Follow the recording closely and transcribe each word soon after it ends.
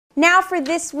Now for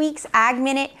this week's Ag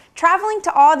Minute. Traveling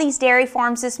to all these dairy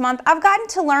farms this month, I've gotten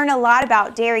to learn a lot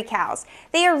about dairy cows.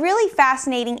 They are really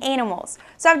fascinating animals.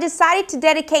 So I've decided to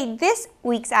dedicate this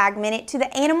week's Ag Minute to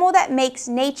the animal that makes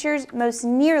nature's most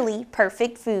nearly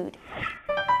perfect food.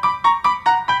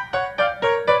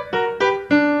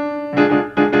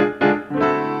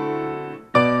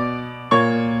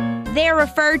 They are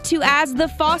referred to as the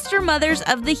foster mothers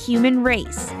of the human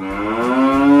race,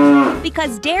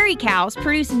 because dairy cows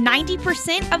produce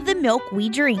 90% of the milk we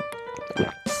drink.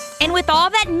 And with all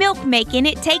that milk making,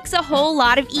 it takes a whole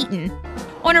lot of eating.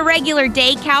 On a regular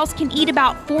day, cows can eat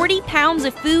about 40 pounds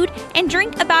of food and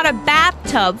drink about a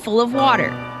bathtub full of water.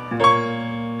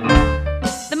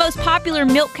 The most popular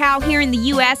milk cow here in the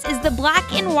U.S. is the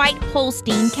black and white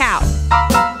Holstein cow.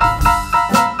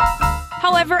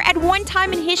 However, at one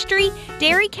time in history,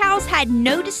 dairy cows had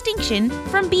no distinction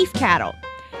from beef cattle.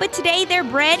 But today they're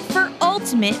bred for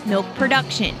ultimate milk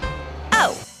production.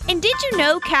 Oh, and did you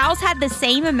know cows have the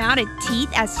same amount of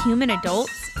teeth as human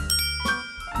adults?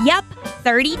 Yep,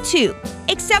 32.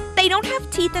 Except they don't have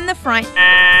teeth in the front,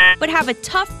 but have a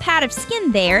tough pad of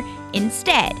skin there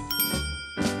instead.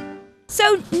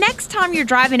 So next time you're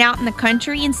driving out in the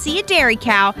country and see a dairy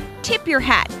cow, tip your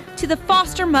hat to the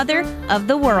foster mother of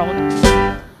the world.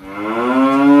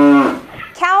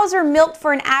 Cows are milked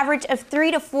for an average of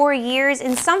 3 to 4 years,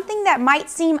 and something that might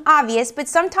seem obvious, but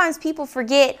sometimes people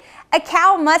forget, a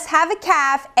cow must have a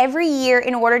calf every year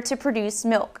in order to produce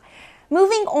milk.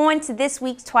 Moving on to this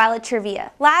week's TWILA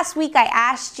trivia. Last week I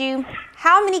asked you,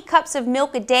 how many cups of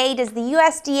milk a day does the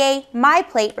USDA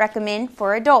MyPlate recommend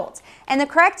for adults? And the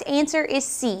correct answer is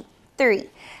C, 3.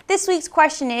 This week's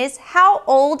question is, how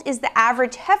old is the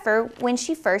average heifer when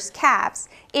she first calves?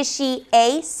 Is she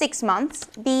A, 6 months,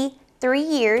 B, 3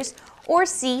 years, or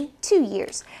C, 2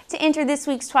 years? To enter this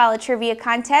week's TWILA trivia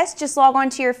contest, just log on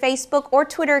to your Facebook or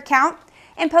Twitter account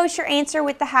and post your answer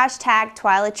with the hashtag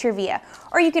TWILA trivia.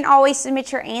 Or you can always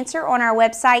submit your answer on our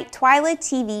website,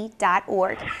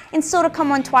 twilatv.org. And still to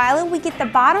come on TWILA, we get the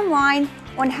bottom line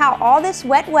on how all this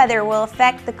wet weather will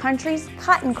affect the country's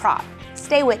cotton crop.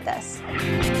 Stay with us.